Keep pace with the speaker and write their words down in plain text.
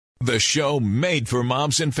The show made for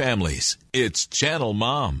moms and families. It's Channel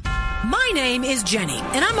Mom. My name is Jenny,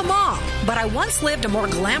 and I'm a mom, but I once lived a more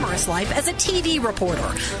glamorous life as a TV reporter.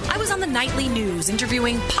 I was on the nightly news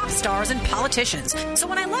interviewing pop stars and politicians. So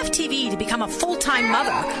when I left TV to become a full-time mother,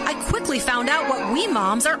 I quickly found out what we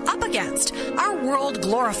moms are up against. Our world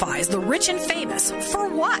glorifies the rich and famous. For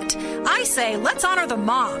what? I say let's honor the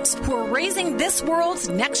moms who are raising this world's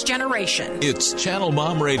next generation. It's Channel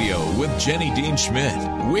Mom Radio with Jenny Dean Schmidt.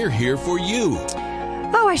 We're here for you.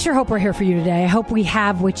 Oh, I sure hope we're here for you today. I hope we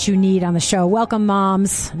have what you need on the show. Welcome,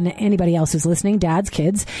 moms, and anybody else who's listening, dads,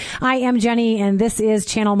 kids. I am Jenny, and this is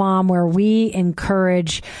Channel Mom, where we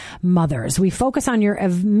encourage mothers. We focus on your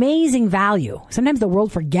amazing value. Sometimes the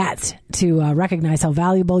world forgets to recognize how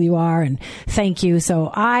valuable you are, and thank you.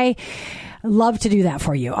 So I love to do that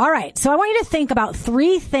for you. All right, so I want you to think about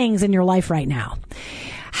 3 things in your life right now.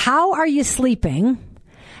 How are you sleeping?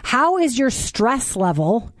 How is your stress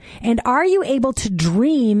level? And are you able to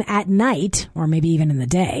dream at night or maybe even in the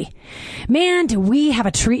day? Man, do we have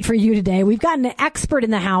a treat for you today. We've got an expert in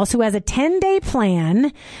the house who has a 10-day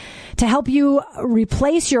plan to help you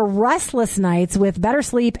replace your restless nights with better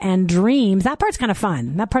sleep and dreams. That part's kind of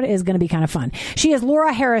fun. That part is going to be kind of fun. She is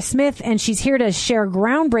Laura Harris Smith, and she's here to share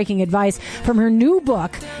groundbreaking advice from her new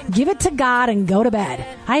book, Give It to God and Go to Bed.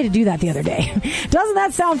 I had to do that the other day. Doesn't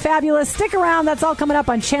that sound fabulous? Stick around. That's all coming up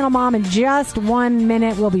on Channel Mom in just 1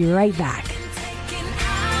 minute. We'll be right back.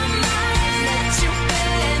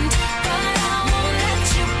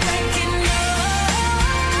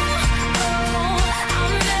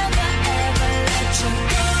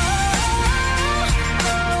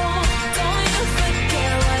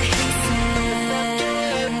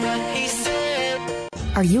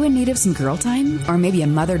 Are you in need of some girl time? Or maybe a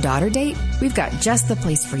mother-daughter date? We've got just the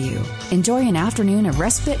place for you. Enjoy an afternoon of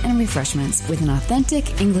respite and refreshments with an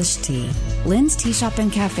authentic English tea. Lynn's Tea Shop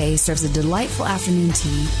and Cafe serves a delightful afternoon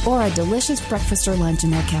tea or a delicious breakfast or lunch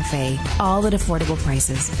in their cafe, all at affordable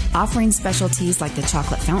prices. Offering specialties like the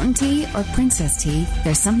chocolate fountain tea or princess tea,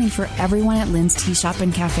 there's something for everyone at Lynn's Tea Shop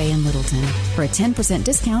and Cafe in Littleton. For a 10%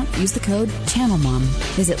 discount, use the code CHANNELMOM.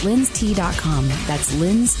 Visit lynstea.com. That's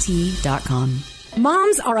lynstea.com.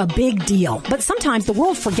 Moms are a big deal, but sometimes the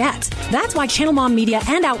world forgets. That's why Channel Mom Media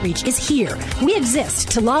and Outreach is here. We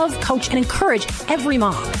exist to love, coach, and encourage every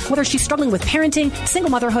mom, whether she's struggling with parenting,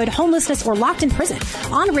 single motherhood, homelessness, or locked in prison.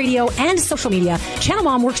 On radio and social media, Channel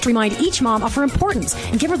Mom works to remind each mom of her importance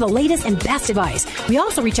and give her the latest and best advice. We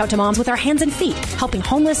also reach out to moms with our hands and feet, helping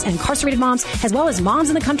homeless and incarcerated moms, as well as moms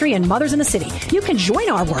in the country and mothers in the city. You can join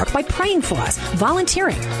our work by praying for us,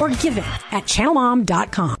 volunteering, or giving at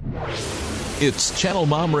channelmom.com. It's Channel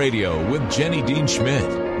Mom Radio with Jenny Dean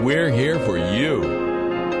Schmidt. We're here for you.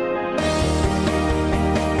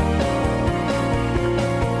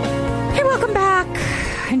 Hey, welcome back.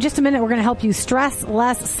 In just a minute, we're going to help you stress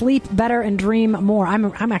less, sleep better, and dream more.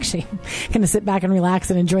 I'm actually going to sit back and relax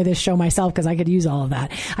and enjoy this show myself because I could use all of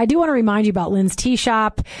that. I do want to remind you about Lynn's Tea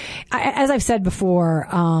Shop. As I've said before,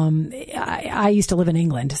 I used to live in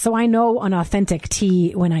England, so I know an authentic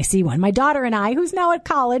tea when I see one. My daughter and I, who's now at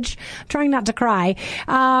college, trying not to cry,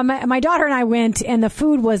 my daughter and I went, and the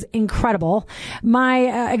food was incredible.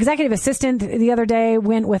 My executive assistant the other day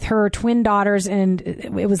went with her twin daughters, and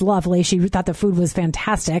it was lovely. She thought the food was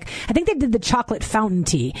fantastic. I think they did the chocolate fountain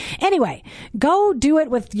tea. Anyway, go do it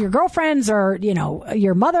with your girlfriends or,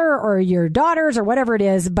 your mother or your daughters or whatever it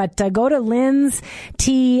is. But go to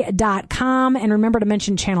lynstea.com and remember to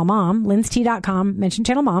mention Channel Mom. lynstea.com, mention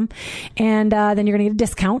Channel Mom. And then you're going to get a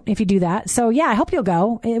discount if you do that. So, yeah, I hope you'll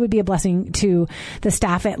go. It would be a blessing to the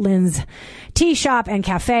staff at Lynn's Tea Shop and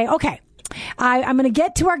Cafe. Okay. I'm going to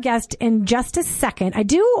get to our guest in just a second. I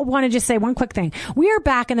do want to just say one quick thing. We are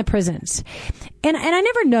back in the prisons. And I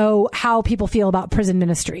never know how people feel about prison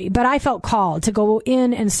ministry, but I felt called to go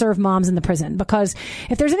in and serve moms in the prison because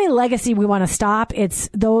if there's any legacy we want to stop, it's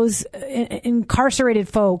those incarcerated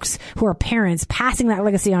folks who are parents passing that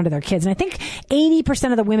legacy on to their kids. And I think 80%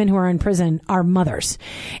 of the women who are in prison are mothers.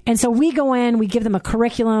 And so we go in, we give them a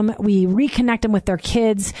curriculum, we reconnect them with their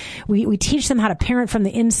kids, we teach them how to parent from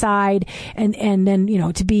the inside and then,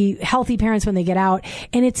 to be healthy parents when they get out.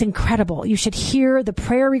 And it's incredible. You should hear the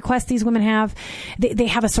prayer requests these women have. They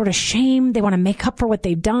have a sort of shame. They want to make up for what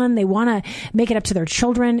they've done. They want to make it up to their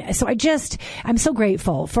children. So I'm so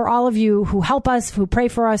grateful for all of you who help us, who pray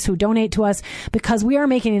for us, who donate to us, because we are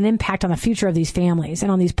making an impact on the future of these families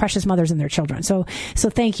and on these precious mothers and their children. So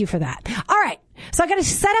thank you for that. All right. So I got to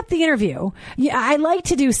set up the interview. Yeah, I like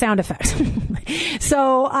to do sound effects.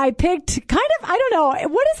 So I picked kind of, I don't know,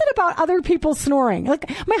 what is it about other people snoring? Like,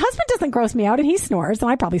 my husband doesn't gross me out, and he snores, and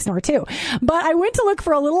I probably snore too. But I went to look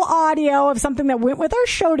for a little audio of something that went with our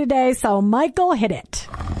show today. So Michael, hit it.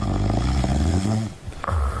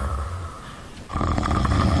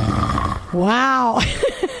 Wow.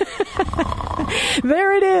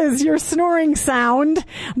 There it is, your snoring sound,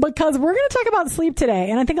 because we're going to talk about sleep today.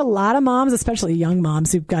 And I think a lot of moms, especially young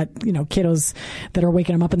moms who've got, kiddos that are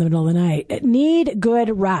waking them up in the middle of the night, need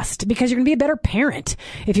good rest, because you're going to be a better parent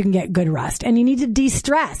if you can get good rest. And you need to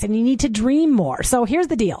de-stress, and you need to dream more. So here's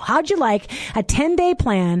the deal. How'd you like a 10-day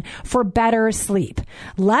plan for better sleep,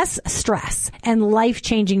 less stress, and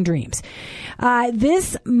life-changing dreams?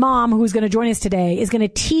 This mom who's going to join us today is going to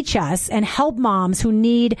teach us and help moms who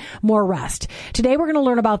need more rest. Today, we're going to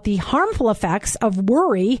learn about the harmful effects of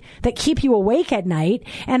worry that keep you awake at night.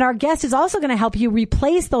 And our guest is also going to help you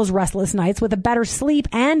replace those restless nights with a better sleep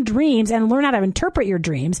and dreams, and learn how to interpret your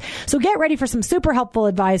dreams. So get ready for some super helpful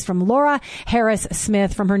advice from Laura Harris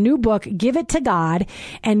Smith from her new book, Give It to God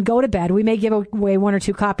and Go to Bed. We may give away 1 or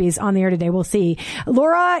 2 copies on the air today. We'll see.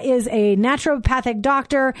 Laura is a naturopathic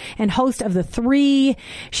doctor and host of The 3.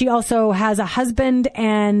 She also has a husband,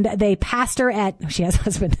 and they pastor she has a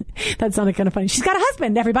husband. That sounded kind of funny. She's got a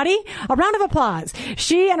husband, everybody. A round of applause.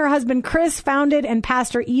 She and her husband, Chris, founded and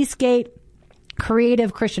pastor Eastgate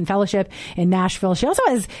Creative Christian Fellowship in Nashville. She also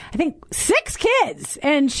has, I think, 6 kids,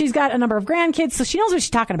 and she's got a number of grandkids, so she knows what she's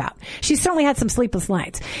talking about. She's certainly had some sleepless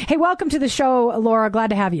nights. Hey, welcome to the show, Laura. Glad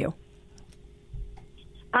to have you.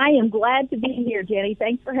 I am glad to be here, Jenny.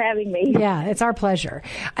 Thanks for having me. Yeah, it's our pleasure.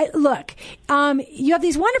 Look, you have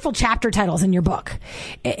these wonderful chapter titles in your book,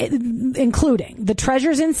 including The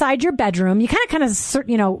Treasures Inside Your Bedroom. You kind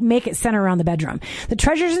of, make it center around the bedroom. The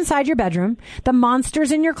Treasures Inside Your Bedroom, The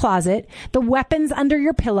Monsters in Your Closet, The Weapons Under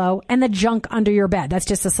Your Pillow, and The Junk Under Your Bed. That's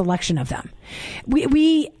just a selection of them.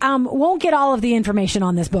 We won't get all of the information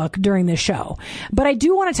on this book during this show, but I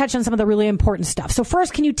do want to touch on some of the really important stuff. So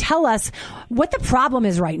first, can you tell us what the problem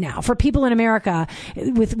is right now for people in America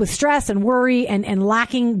with stress and worry and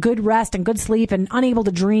lacking good rest and good sleep and unable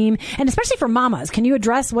to dream, and especially for mamas? Can you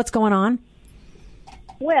address what's going on?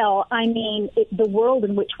 Well, I mean, the world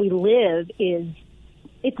in which we live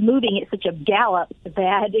it's moving at such a gallop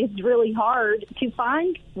that it's really hard to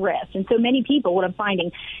find rest. And so many people, what I'm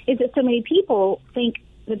finding is that so many people think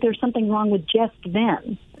that there's something wrong with just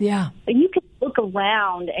them. Yeah. But you can look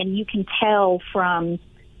around and you can tell from,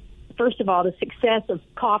 first of all, the success of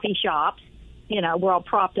coffee shops. We're all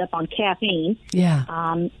propped up on caffeine. Yeah.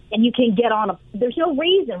 And you can get there's no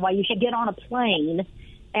reason why you should get on a plane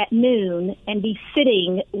at noon and be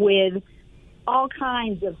sitting with all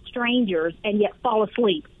kinds of strangers and yet fall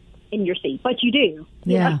asleep in your seat. But you do.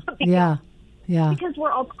 Yeah. Yeah. Because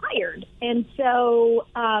we're all tired. And so,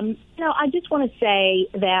 I just want to say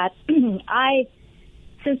that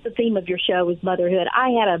since the theme of your show is motherhood,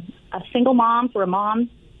 I had a single mom for a mom.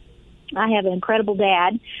 I have an incredible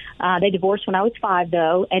dad. They divorced when I was 5,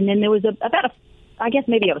 though. And then there was I guess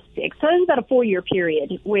maybe I was 6. So it was about a 4-year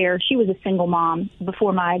period where she was a single mom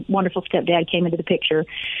before my wonderful stepdad came into the picture.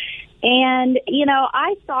 And,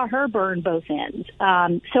 I saw her burn both ends.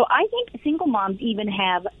 So I think single moms even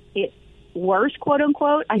have it worse, quote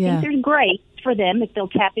unquote. I think there's grace for them if they'll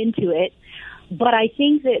tap into it. But I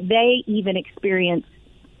think that they even experience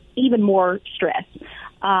even more stress.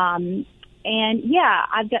 And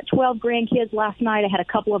I've got 12 grandkids. Last night I had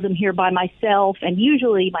a couple of them here by myself, and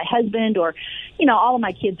usually my husband or, all of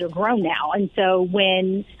my kids are grown now. And so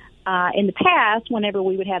when, in the past, whenever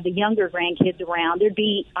we would have the younger grandkids around,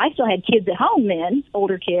 I still had kids at home then,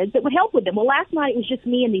 older kids, that would help with them. Well, last night it was just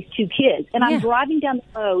me and these 2 kids, and I'm driving down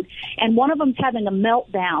the road, and one of them's having a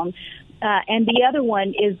meltdown. And the other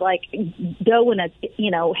one is like doe in a,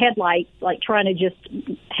 headlight, like trying to just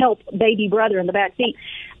help baby brother in the back seat.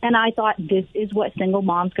 And I thought, this is what single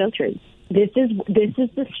moms go through. This is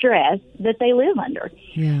the stress that they live under.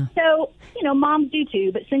 Yeah. So, moms do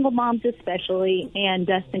too, but single moms especially, and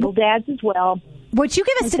single dads as well. Would you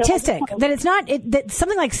give a statistic that it's not that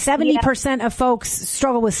something like 70% of folks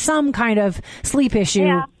struggle with some kind of sleep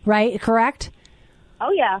issue, right? Correct?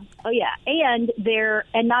 Oh yeah. And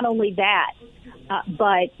not only that,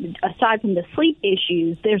 but aside from the sleep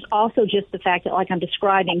issues, there's also just the fact that, like I'm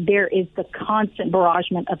describing, there is the constant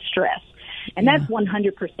barragement of stress. And that's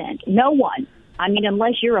 100%. No one,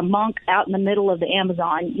 unless you're a monk out in the middle of the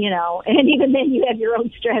Amazon, and even then you have your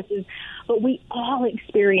own stresses, but we all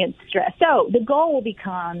experience stress. So the goal will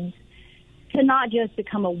become to not just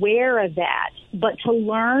become aware of that, but to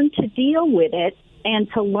learn to deal with it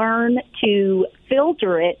and to learn to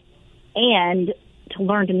filter it and to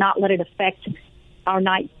learn to not let it affect our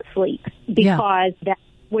night's sleep, because that's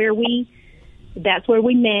where we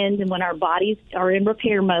mend and when our bodies are in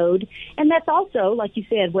repair mode. And that's also, like you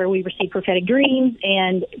said, where we receive prophetic dreams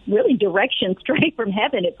and really direction straight from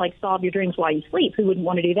heaven. It's like solve your dreams while you sleep. Who wouldn't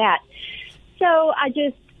want to do that? So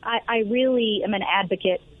I really am an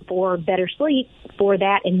advocate for better sleep for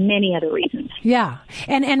that and many other reasons. Yeah.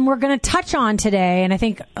 And we're going to touch on today, and I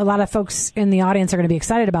think a lot of folks in the audience are going to be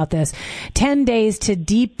excited about this, 10 days to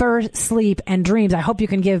deeper sleep and dreams. I hope you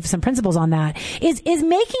can give some principles on that. Is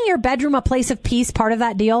making your bedroom a place of peace part of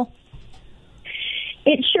that deal?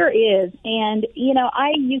 It sure is. And,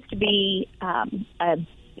 I used to be a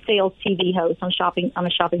sales TV host on a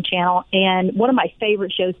shopping channel, and one of my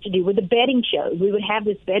favorite shows to do were the bedding shows. We would have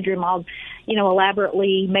this bedroom all,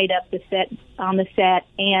 elaborately made up on the set,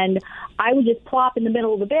 and I would just plop in the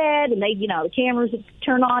middle of the bed, and the cameras would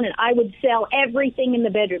turn on, and I would sell everything in the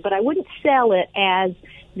bedroom, but I wouldn't sell it as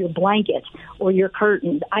your blanket or your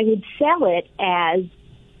curtains. I would sell it as,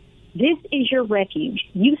 this is your refuge.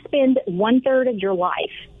 You spend 1/3 of your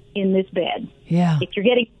life in this bed. Yeah. If you're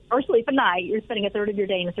getting or sleep at night, you're spending 1/3 of your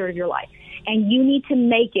day and 1/3 of your life. And you need to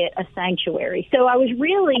make it a sanctuary. So I was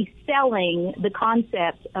really selling the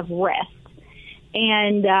concept of rest.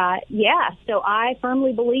 And, so I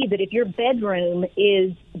firmly believe that if your bedroom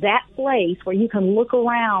is that place where you can look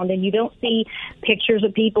around and you don't see pictures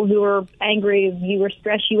of people who are angry with you or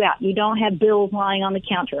stress you out, you don't have bills lying on the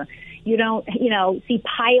counter, you don't, see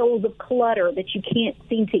piles of clutter that you can't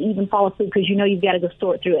seem to even fall asleep because you've got to go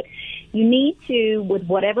sort through it. You need to, with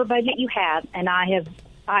whatever budget you have, and I have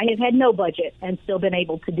had no budget and still been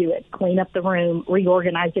able to do it, clean up the room,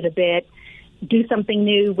 reorganize it a bit, do something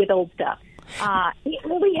new with old stuff. It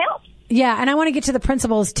really helps. Yeah, and I want to get to the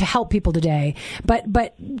principles to help people today, but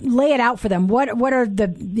lay it out for them. What are the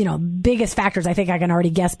biggest factors? I think I can already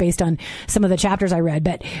guess based on some of the chapters I read,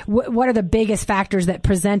 but what are the biggest factors that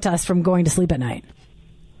present us from going to sleep at night?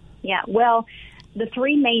 Yeah, well, the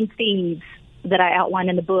three main thieves that I outline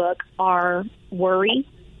in the book are worry,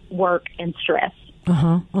 work, and stress.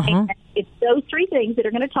 And it's those three things that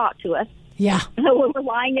are going to talk to us. Yeah, when we're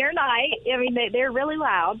lying there at night. I mean, they're really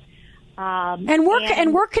loud.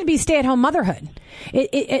 And work can be stay-at-home motherhood.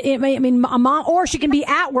 A mom, or she can be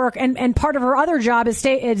at work, and part of her other job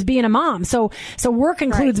is being a mom. So work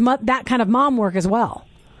includes that kind of mom work as well.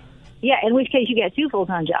 Yeah, in which case you get 2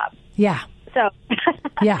 full-time jobs. Yeah. So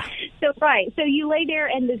yeah. So you lay there,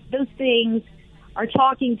 and those things are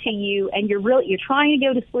talking to you, and you're trying to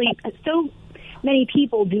go to sleep. So many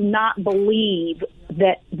people do not believe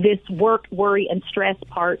that this work, worry, and stress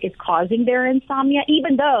part is causing their insomnia,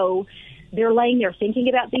 even though they're laying there thinking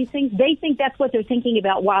about these things. They think that's what they're thinking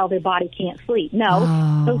about while their body can't sleep.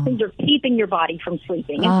 No, those things are keeping your body from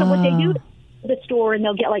sleeping. And so what they do at the store, and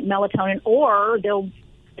they'll get like melatonin, or they'll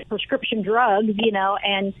prescription drugs,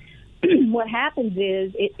 and what happens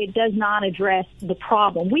is it does not address the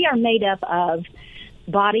problem. We are made up of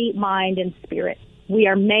body, mind, and spirit. We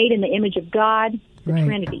are made in the image of God, the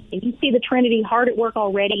Trinity. And you see the Trinity hard at work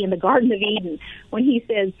already in the Garden of Eden when he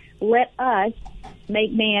says, let us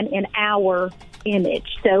make man in our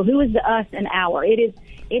image. So who is the us and our? It is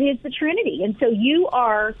the Trinity. And so you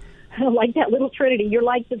are like that little Trinity. You're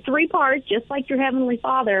like the three parts, just like your Heavenly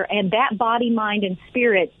Father, and that body, mind, and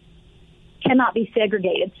spirit cannot be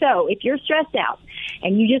segregated. So if you're stressed out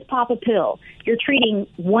and you just pop a pill, you're treating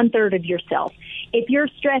 1/3 of yourself. If you're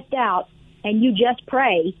stressed out and you just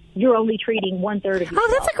pray, you're only treating 1/3 of yourself. Oh,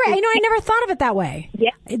 that's a great, I never thought of it that way. Yeah.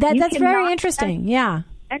 That's very interesting. Yeah.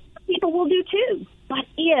 And people will do too. But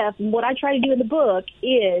what I try to do in the book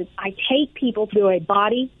is I take people through a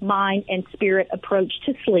body, mind, and spirit approach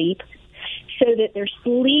to sleep so that their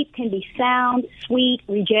sleep can be sound, sweet,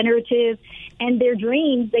 regenerative, and their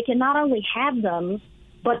dreams, they can not only have them,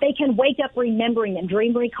 but they can wake up remembering them.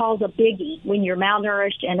 Dream recall's a biggie when you're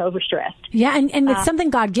malnourished and overstressed. Yeah, and it's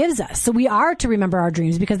something God gives us. So we are to remember our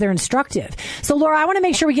dreams because they're instructive. So, Laura, I want to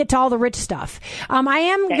make sure we get to all the rich stuff. I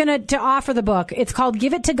am going to offer the book. It's called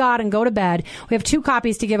Give It to God and Go to Bed. We have 2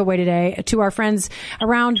 copies to give away today to our friends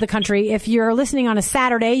around the country. If you're listening on a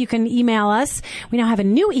Saturday, you can email us. We now have a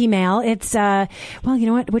new email. It's, you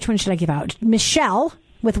know what? Which one should I give out? Michelle,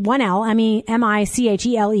 with 1 L, Michele,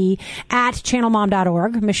 at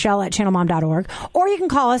channelmom.org, Michelle@channelmom.org. Or you can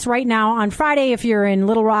call us right now on Friday if you're in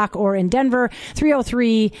Little Rock or in Denver,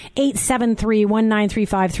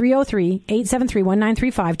 303-873-1935,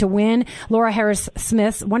 303-873-1935 to win Laura Harris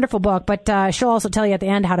Smith's wonderful book. But she'll also tell you at the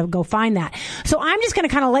end how to go find that. So I'm just going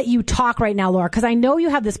to kind of let you talk right now, Laura, because I know you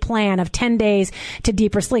have this plan of 10 days to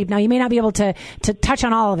deeper sleep. Now, you may not be able to touch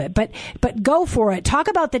on all of it, but go for it. Talk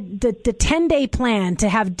about the 10-day plan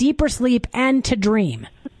to have deeper sleep and to dream.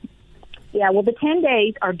 Yeah, well, the 10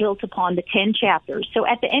 days are built upon the 10 chapters. So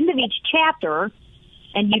at the end of each chapter,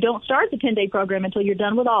 and you don't start the 10-day program until you're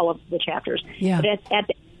done with all of the chapters. Yeah. But at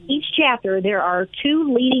each chapter, there are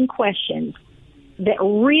 2 leading questions that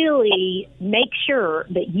really make sure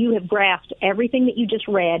that you have grasped everything that you just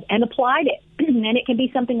read and applied it. And it can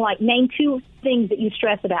be something like, name 2 things that you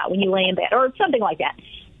stress about when you lay in bed, or something like that.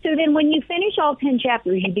 So then when you finish all 10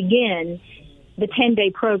 chapters, you begin the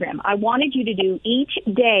 10-day program. I wanted you to do each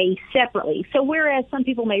day separately. So whereas some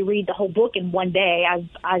people may read the whole book in one day,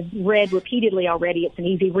 I've read repeatedly already, it's an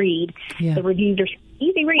easy read. Yeah. The reviews are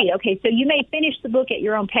easy read. Okay, so you may finish the book at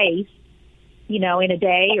your own pace, you know, in a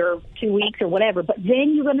day or 2 weeks or whatever, but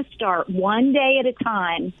then you're going to start one day at a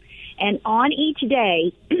time. And on each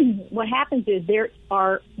day, what happens is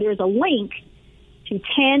there's a link to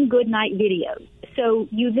 10 good night videos. So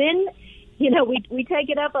you then, you know, we take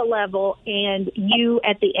it up a level, and you,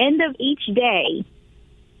 at the end of each day,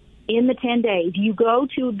 in the 10 days, you go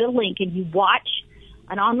to the link and you watch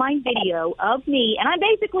an online video of me, and I'm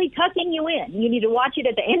basically tucking you in. You need to watch it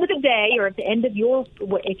at the end of the day, or at the end of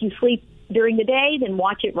if you sleep during the day, then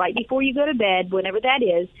watch it right before you go to bed, whenever that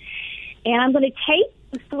is. And I'm going to take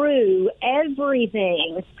you through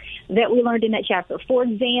everything that we learned in that chapter. For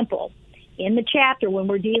example, in the chapter when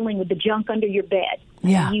we're dealing with the junk under your bed,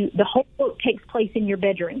 the whole book takes place in your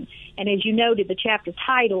bedroom. And as you noted, the chapter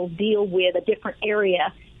titles deal with a different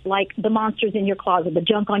area, like the monsters in your closet, the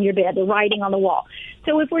junk on your bed, the writing on the wall.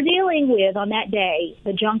 So if we're dealing with, on that day,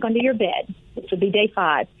 the junk under your bed, which would be day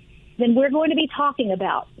 5, then we're going to be talking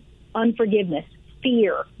about unforgiveness,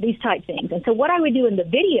 fear, these type things. And so what I would do in the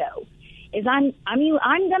video is I'm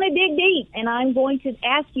going to dig deep, and I'm going to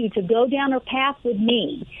ask you to go down a path with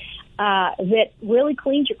me that really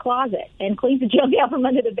cleans your closet and cleans the junk out from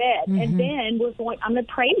under the bed. Mm-hmm. And then I'm going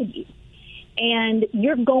to pray with you. And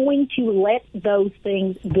you're going to let those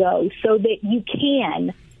things go so that you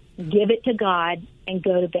can give it to God and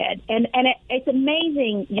go to bed. And it's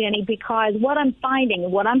amazing, Jenny, because what I'm finding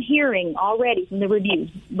and what I'm hearing already from the reviews,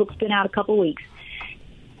 book's been out a couple of weeks,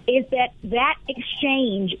 is that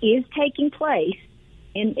exchange is taking place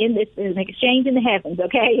in this an exchange in the heavens,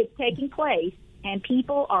 okay? It's taking place, and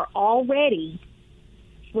people are already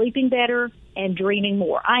sleeping better and dreaming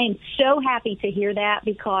more. I am so happy to hear that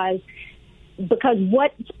because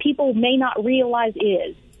what people may not realize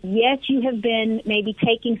is, yes, you have been maybe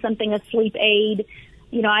taking something, a sleep aid.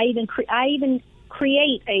 You know, I even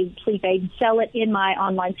create a sleep aid and sell it in my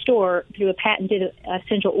online store through a patented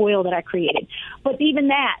essential oil that I created. But even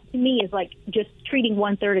that, to me, is like just treating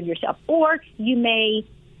 1/3 of yourself. Or you may,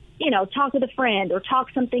 you know, talk with a friend or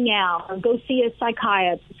talk something out or go see a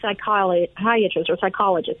psychiatrist or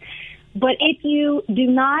psychologist. But if you do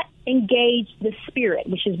not engage the spirit,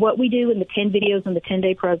 which is what we do in the 10 videos in the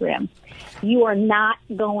 10-day program, you are not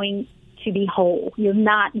going to be whole. You're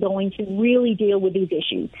not going to really deal with these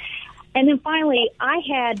issues. And then finally, I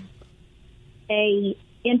had a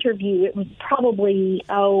interview. It was probably,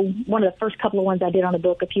 one of the first couple of ones I did on the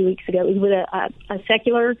book a few weeks ago. It was with a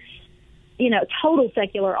secular, total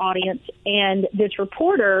secular audience. And this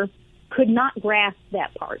reporter could not grasp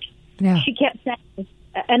that part. Yeah. She kept saying,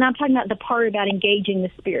 and I'm talking about the part about engaging the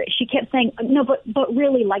spirit. She kept saying, no, but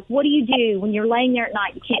really, like, what do you do when you're laying there at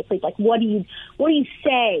night, you can't sleep? Like, what do you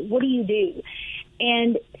say? What do you do?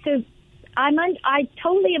 And so I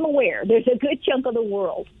totally am aware there's a good chunk of the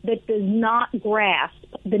world that does not grasp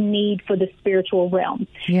the need for the spiritual realm.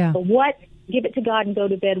 Yeah. But what Give It to God and Go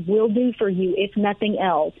to Bed will do for you, if nothing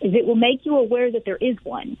else, is it will make you aware that there is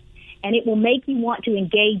one, and it will make you want to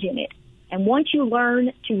engage in it. And once you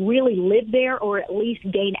learn to really live there, or at least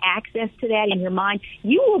gain access to that in your mind,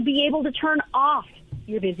 you will be able to turn off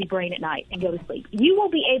your busy brain at night and go to sleep. You will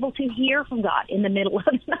be able to hear from God in the middle of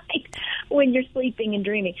the night when you're sleeping and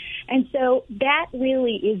dreaming. And so that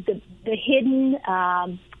really is the hidden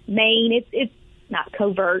main, it's not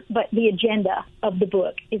covert, but the agenda of the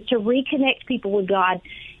book is to reconnect people with God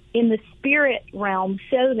in the spirit realm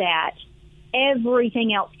so that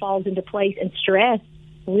everything else falls into place and stress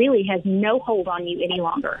really has no hold on you any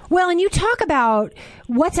longer. Well, and you talk about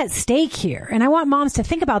what's at stake here. And I want moms to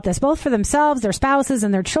think about this, both for themselves, their spouses,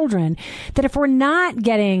 and their children, that if we're not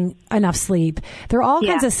getting enough sleep, there are all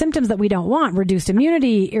kinds of symptoms that we don't want. Reduced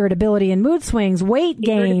immunity, irritability and mood swings, weight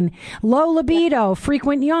gain, low libido,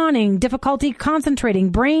 frequent yawning, difficulty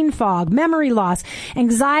concentrating, brain fog, memory loss,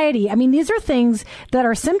 anxiety. I mean, these are things that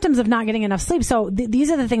are symptoms of not getting enough sleep. So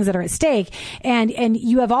these are the things that are at stake. And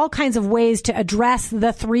you have all kinds of ways to address the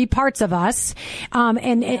the three parts of us,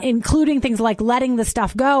 and including things like letting the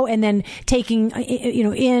stuff go and then taking,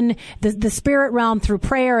 in the spirit realm through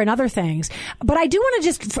prayer and other things. But I do want to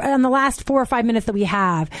just, in the last 4 or 5 minutes that we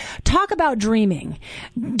have, talk about dreaming.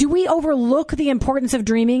 Do we overlook the importance of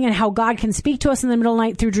dreaming and how God can speak to us in the middle of the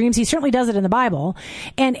night through dreams? He certainly does it in the Bible,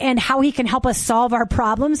 and how he can help us solve our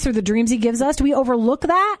problems through the dreams he gives us. Do we overlook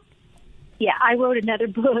that? Yeah, I wrote another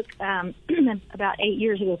book about 8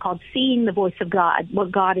 years ago called Seeing the Voice of God,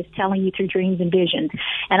 what God is telling you through dreams and visions.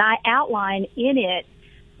 And I outline in it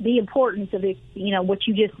the importance of what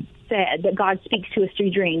you just said, that God speaks to us through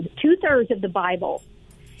dreams. 2/3 of the Bible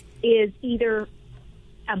is either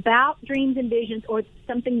about dreams and visions or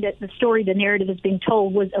something that the narrative is being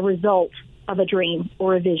told was a result of a dream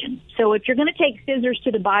or a vision. So if you're going to take scissors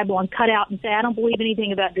to the Bible and cut out and say, I don't believe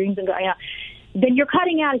anything about dreams and God, then you're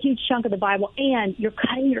cutting out a huge chunk of the Bible, and you're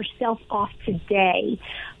cutting yourself off today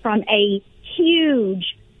from a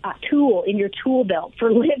huge tool in your tool belt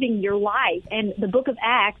for living your life. And the book of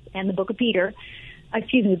Acts and the book of the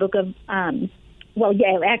book of,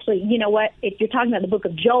 actually, you know what? If you're talking about the book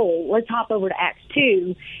of Joel, let's hop over to Acts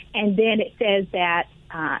 2, and then it says that,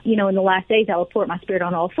 in the last days I'll pour my spirit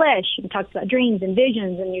on all flesh. It talks about dreams and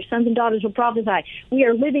visions, and your sons and daughters will prophesy. We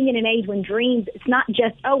are living in an age when dreams, it's not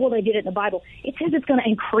just, they did it in the Bible. It says it's going to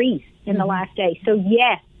increase in the last days. So,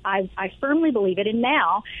 yes, I firmly believe it. And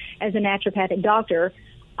now, as a naturopathic doctor,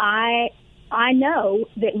 I know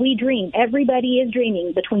that we dream. Everybody is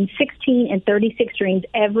dreaming between 16 and 36 dreams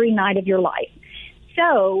every night of your life.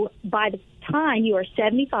 So by the time you are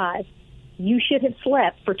 75, you should have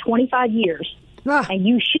slept for 25 years. And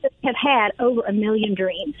you should have had over 1 million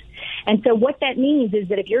dreams. And so what that means is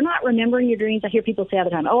that if you're not remembering your dreams, I hear people say all the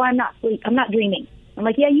time, I'm not dreaming. I'm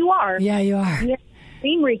like, yeah, you are. Yeah, you are. You have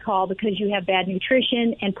dream recall because you have bad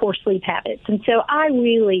nutrition and poor sleep habits. And so I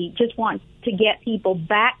really just want to get people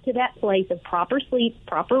back to that place of proper sleep,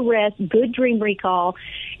 proper rest, good dream recall,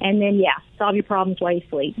 and then, solve your problems while you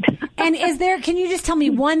sleep. And can you just tell me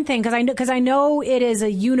one thing? Because I know it is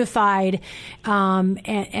a unified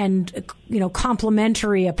and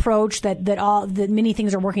complementary approach that many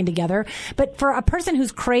things are working together. But for a person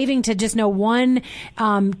who's craving to just know one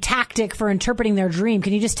tactic for interpreting their dream,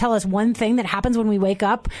 can you just tell us one thing that happens when we wake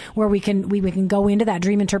up where we can go into that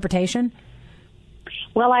dream interpretation?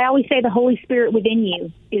 Well, I always say the Holy Spirit within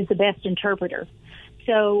you is the best interpreter.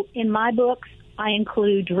 So in my books, I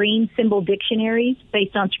include dream symbol dictionaries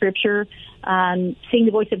based on Scripture. Seeing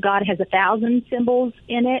the Voice of God has 1,000 symbols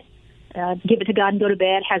in it. Give It to God and Go to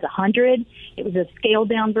Bed has 100. It was a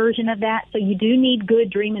scaled-down version of that. So you do need good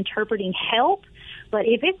dream interpreting help. But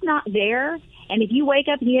if it's not there, and if you wake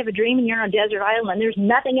up and you have a dream and you're on a desert island and there's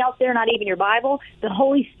nothing else there, not even your Bible, the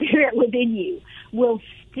Holy Spirit within you will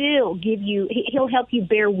still he'll help you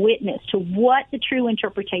bear witness to what the true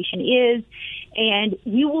interpretation is, and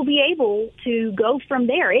you will be able to go from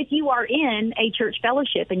there. If you are in a church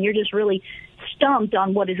fellowship and you're just really stumped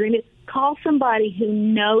on what a dream is, call somebody who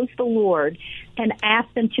knows the Lord and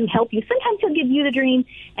ask them to help you. Sometimes he'll give you the dream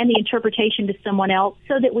and the interpretation to someone else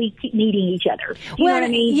so that we keep meeting each other. You know what I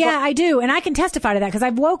mean? Yeah, I do. And I can testify to that because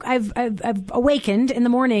I've awakened in the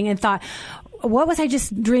morning and thought, what was I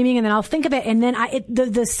just dreaming? And then I'll think of it. And then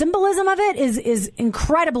the symbolism of it is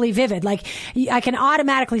incredibly vivid. Like I can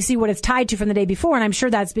automatically see what it's tied to from the day before. And I'm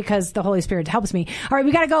sure that's because the Holy Spirit helps me. All right,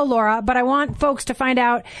 we got to go, Laura, but I want folks to find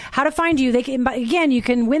out how to find you. Again, you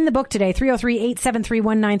can win the book today.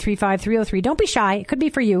 303-873-1935, 303. Don't be shy. It could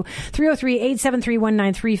be for you.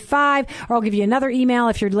 303-873-1935, or I'll give you another email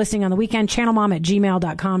if you're listening on the weekend,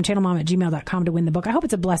 channelmom@gmail.com, channelmom@gmail.com to win the book. I hope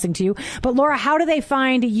it's a blessing to you. But Laura, how do they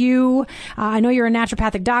find you? I know you're a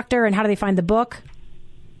naturopathic doctor, and how do they find the book?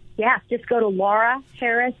 Yeah, just go to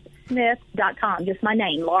lauraharrissmith.com, just my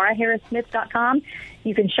name, lauraharrissmith.com.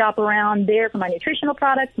 You can shop around there for my nutritional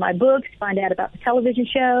products, my books, find out about the television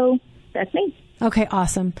show. That's me. Okay,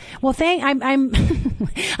 awesome. Well, I'm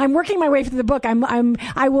I'm working my way through the book.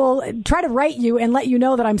 I will try to write you and let you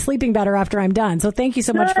know that I'm sleeping better after I'm done. So thank you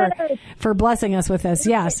so much for blessing us with this.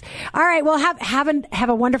 Yes. All right. Well, have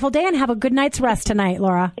a wonderful day and have a good night's rest tonight,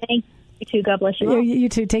 Laura. Thank you. You too. God bless you. You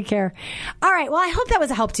too. Take care. All right. Well, I hope that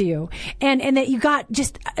was a help to you and that you got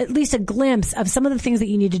just at least a glimpse of some of the things that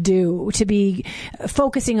you need to do to be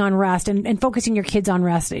focusing on rest and focusing your kids on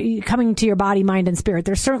rest, coming to your body, mind, and spirit.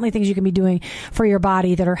 There's certainly things you can be doing for your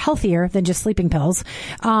body that are healthier than just sleeping pills.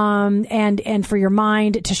 And for your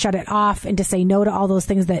mind to shut it off and to say no to all those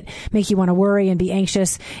things that make you want to worry and be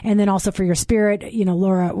anxious. And then also for your spirit,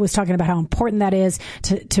 Laura was talking about how important that is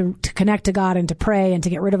to connect to God and to pray and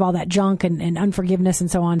to get rid of all that junk funk and unforgiveness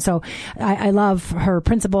and so on. So I love her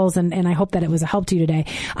principles, and I hope that it was a help to you today.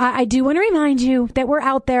 I do want to remind you that we're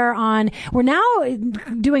out there we're now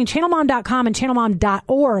doing channelmom.com and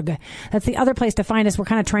channelmom.org. That's the other place to find us. We're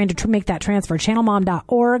kind of trying to make that transfer.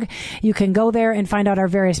 Channelmom.org. You can go there and find out our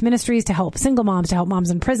various ministries to help single moms, to help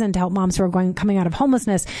moms in prison, to help moms who are coming out of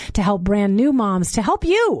homelessness, to help brand new moms, to help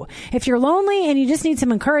you if you're lonely and you just need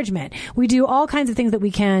some encouragement. We do all kinds of things that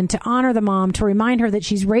we can to honor the mom, to remind her that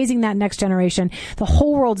she's raising that next generation. The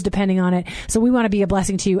whole world's depending on it. So we want to be a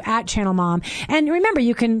blessing to you at Channel Mom. And remember,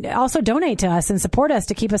 you can also donate to us and support us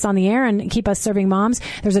to keep us on the air and keep us serving moms.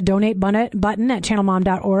 There's a donate button at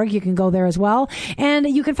channelmom.org. You can go there as well. And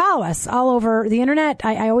you can follow us all over the internet.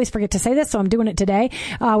 I always forget to say this, so I'm doing it today.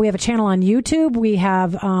 We have a channel on YouTube. We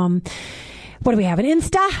have, what do we have? An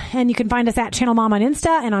Insta, and you can find us at Channel Mom on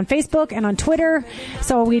Insta and on Facebook and on Twitter.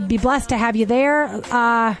 So we'd be blessed to have you there.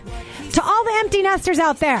 To all the empty nesters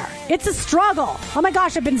out there, it's a struggle. Oh my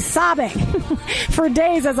gosh, I've been sobbing for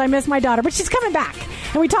days as I miss my daughter, but she's coming back.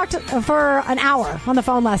 And we talked for an hour on the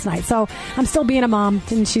phone last night. So I'm still being a mom,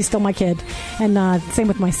 and she's still my kid. And same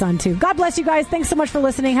with my son, too. God bless you guys. Thanks so much for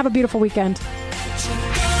listening. Have a beautiful weekend.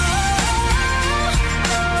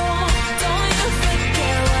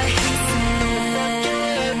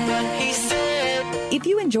 If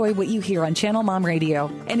you enjoy what you hear on Channel Mom Radio,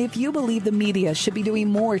 and if you believe the media should be doing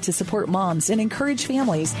more to support moms and encourage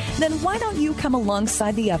families, then why don't you come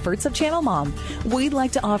alongside the efforts of Channel Mom? We'd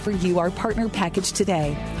like to offer you our partner package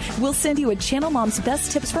today. We'll send you a Channel Mom's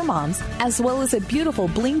Best Tips for Moms, as well as a beautiful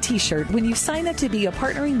bling t-shirt when you sign up to be a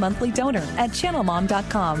partnering monthly donor at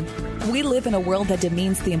channelmom.com. We live in a world that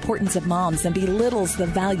demeans the importance of moms and belittles the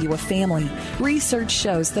value of family. Research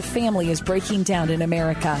shows the family is breaking down in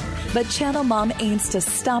America, but Channel Mom aims to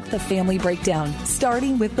stop the family breakdown,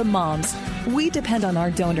 starting with the moms. We depend on our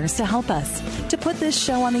donors to help us, to put this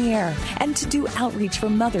show on the air, and to do outreach for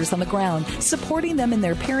mothers on the ground, supporting them in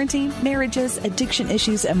their parenting, marriages, addiction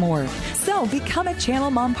issues, and more. So become a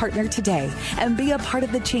Channel Mom partner today and be a part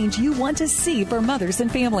of the change you want to see for mothers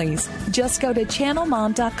and families. Just go to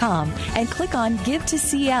channelmom.com and click on Give to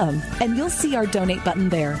CM, and you'll see our donate button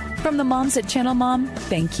there. From the moms at Channel Mom,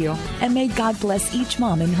 thank you, and may God bless each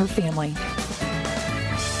mom and her family.